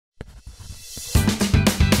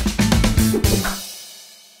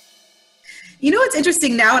You know what's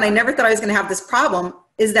interesting now, and I never thought I was going to have this problem,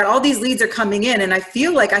 is that all these leads are coming in, and I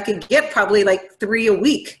feel like I could get probably like 3 a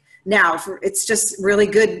week now. It's just really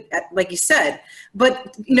good, like you said.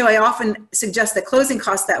 But, you know, I often suggest the closing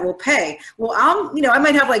costs that we'll pay. Well, I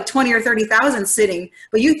might have like 20 or 30,000 sitting,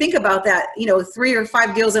 but you think about that, you know, 3 or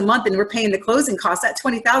 5 deals a month, and we're paying the closing costs, that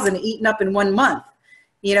 20,000 eaten up in 1 month.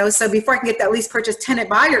 You know, so before I can get that lease purchase tenant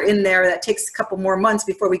buyer in there, that takes a couple more months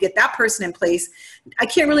before we get that person in place. I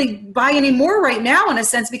can't really buy any more right now, in a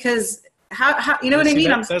sense, because how you know what I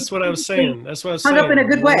mean? That's what I was saying. That's what I was saying. Hung up in a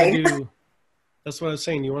good way. That's what I was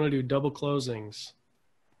saying. You want to do double closings.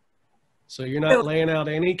 So you're not laying out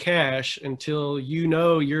any cash until you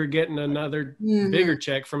know you're getting another bigger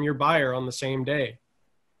check from your buyer on the same day.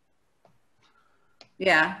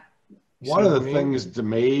 Yeah. One of the things to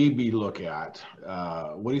maybe look at,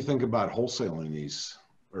 what do you think about wholesaling these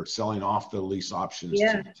or selling off the lease options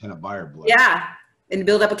to tenant buyer, Blair? Yeah, and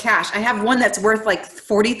build up a cash. I have one that's worth like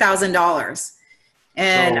 $40,000.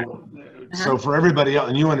 And so for everybody else,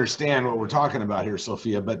 and you understand what we're talking about here,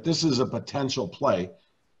 Sophia, but this is a potential play.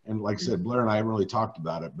 And like I said, Blair and I haven't really talked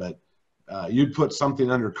about it, but you'd put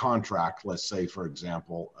something under contract, let's say, for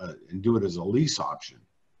example, and do it as a lease option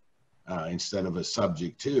instead of a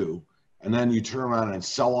subject to. And then you turn around and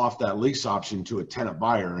sell off that lease option to a tenant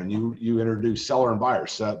buyer, and you introduce seller and buyer.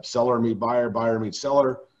 Seller meet buyer, buyer meet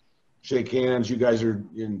seller, shake hands. You guys are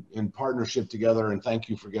in partnership together, and thank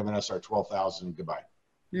you for giving us our $12,000. Goodbye.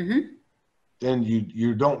 Then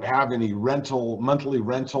you don't have any monthly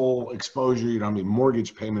rental exposure. You don't have any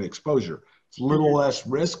mortgage payment exposure. It's a little less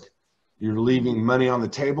risk. You're leaving money on the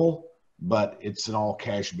table, but it's an all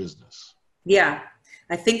cash business. Yeah.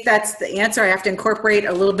 I think that's the answer. I have to incorporate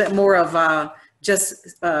a little bit more of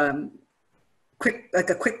just a quick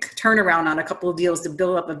turnaround on a couple of deals to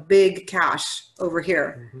build up a big cash over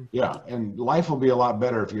here. Yeah, and life will be a lot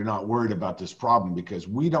better if you're not worried about this problem, because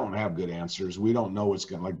we don't have good answers. We don't know what's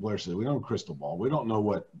going to, like Blair said, we don't have a crystal ball. We don't know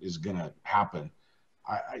what is going to happen.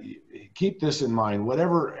 I keep this in mind.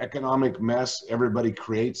 Whatever economic mess everybody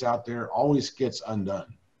creates out there always gets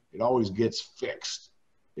undone. It always gets fixed.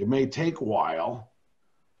 It may take a while.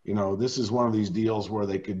 You know, this is one of these deals where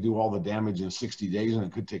they could do all the damage in 60 days and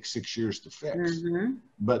it could take 6 years to fix.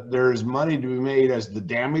 But there's money to be made as the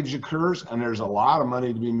damage occurs, and there's a lot of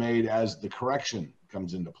money to be made as the correction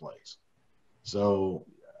comes into place. So,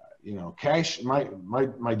 you know, cash, my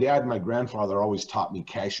dad and my grandfather always taught me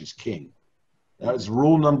cash is king. That's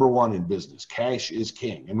rule number 1 in business. Cash is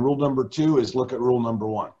king. And rule number 2 is look at rule number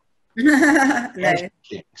 1. Cash is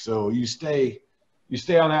king. So you stay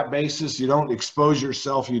on that basis. You don't expose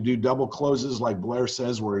yourself. You do double closes, like Blair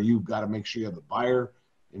says, where you've got to make sure you have the buyer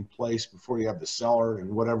in place before you have the seller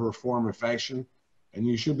in whatever form or fashion, and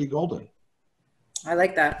you should be golden. I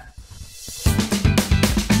like that.